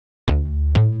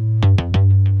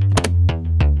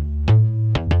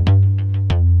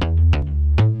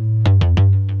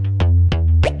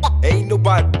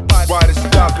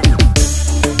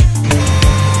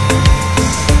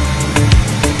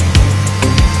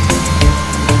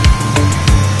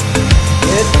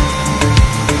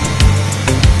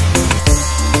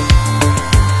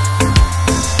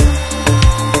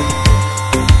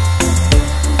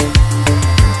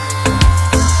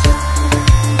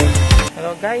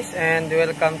guys, and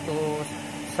welcome to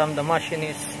SAM the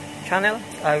Machinist channel.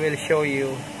 I will show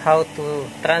you how to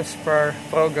transfer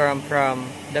program from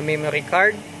the memory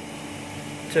card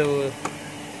to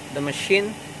the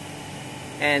machine,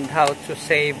 and how to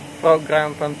save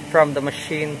program from the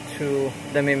machine to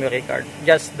the memory card.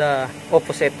 Just the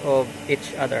opposite of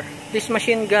each other. This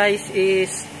machine, guys,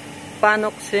 is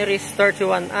PANOC Series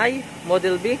 31i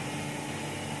Model B,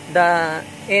 the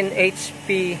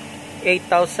NHP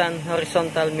 8000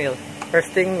 horizontal mill.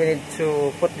 First thing, we need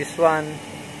to put this one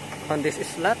on this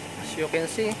slot, as you can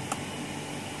see.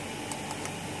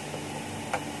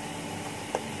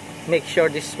 Make sure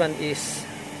this one is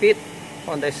fit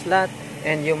on the slot,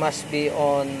 and you must be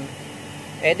on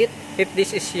edit. If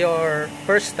this is your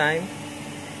first time,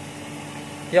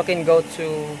 you can go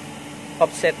to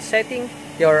offset setting.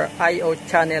 Your IO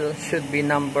channel should be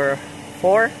number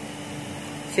 4.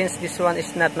 Since this one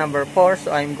is not number 4,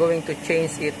 so I'm going to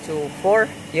change it to 4.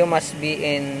 You must be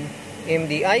in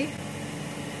MDI,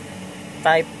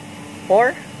 type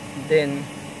 4, then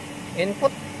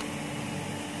input,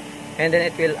 and then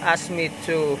it will ask me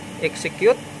to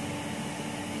execute.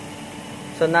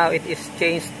 So now it is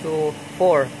changed to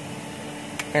 4,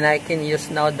 and I can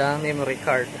use now the memory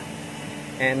card.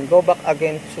 And go back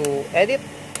again to edit,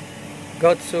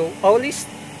 go to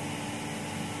OList,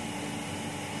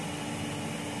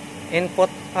 input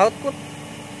output,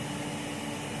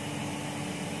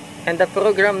 and the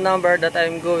program number that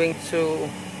I'm going to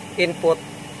input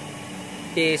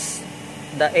is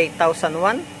the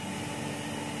 8001.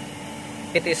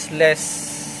 It is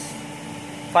less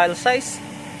file size,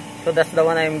 so that's the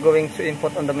one I'm going to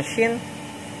input on the machine.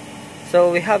 So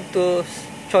we have two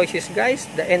choices, guys,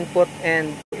 the input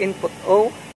and input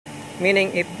O,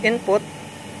 meaning if input,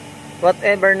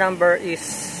 whatever number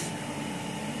is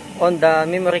on the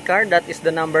memory card, that is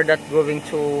the number that's going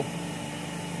to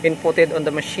input it on the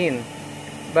machine.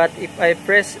 But if I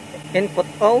press input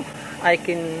O, I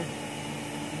can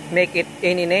make it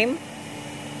any name.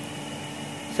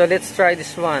 So let's try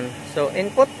this one. So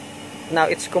input, now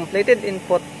it's completed.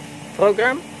 Input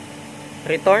program,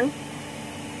 return.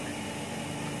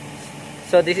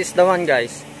 So this is the one,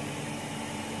 guys.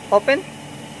 Open.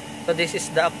 So this is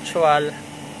the actual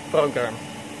program.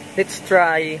 Let's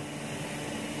try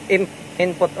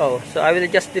input O. So I will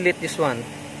just delete this one.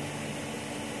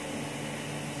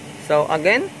 So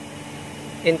again,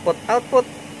 input output,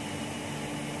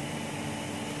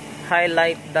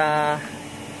 highlight the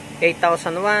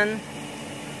 8001,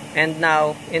 and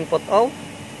now input O.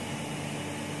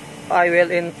 I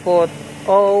will input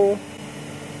O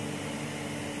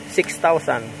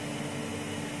 6000,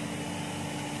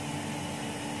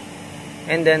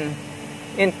 and then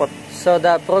input. So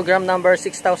the program number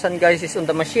 6000, guys, is on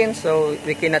the machine, so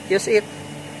we cannot use it.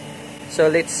 So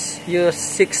let's use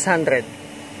 600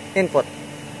 input.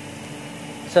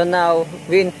 So now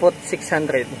we input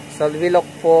 600. So we look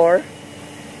for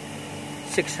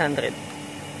 600.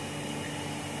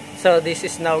 So this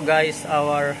is now, guys,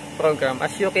 our program.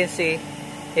 As you can see,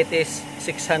 it is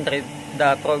 600,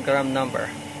 the program number.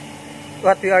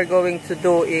 What we are going to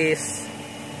do is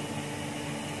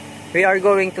we are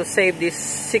going to save this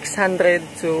 600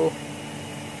 to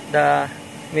the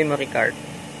memory card.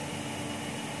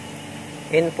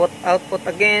 Input output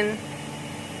again,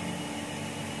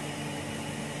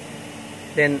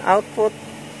 then output,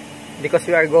 because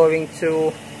we are going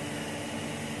to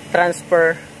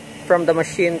transfer from the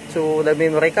machine to the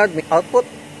memory card. Output,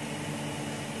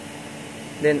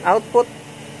 then output,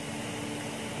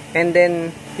 and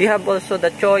then you have also the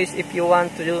choice if you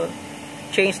want to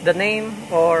change the name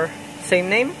or same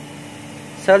name.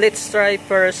 So let's try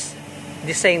first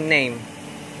the same name.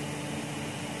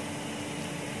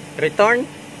 Return,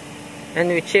 and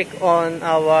we check on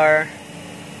our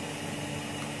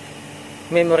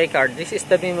memory card. This is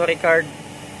the memory card.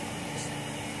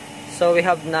 So we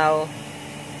have now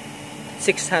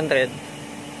 600.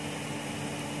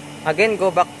 Again, go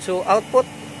back to output,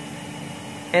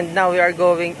 and now we are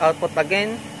going output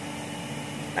again.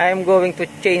 I am going to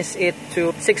change it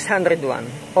to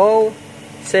 601,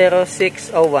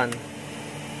 0601.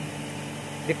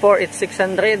 Before it's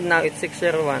 600, now it's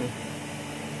 601.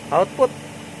 Output.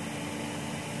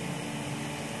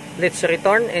 Let's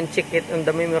return and check it on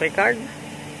the memory card.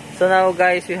 So now,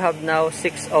 guys, we have now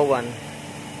 601,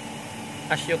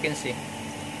 as you can see.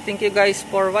 Thank you, guys,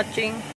 for watching.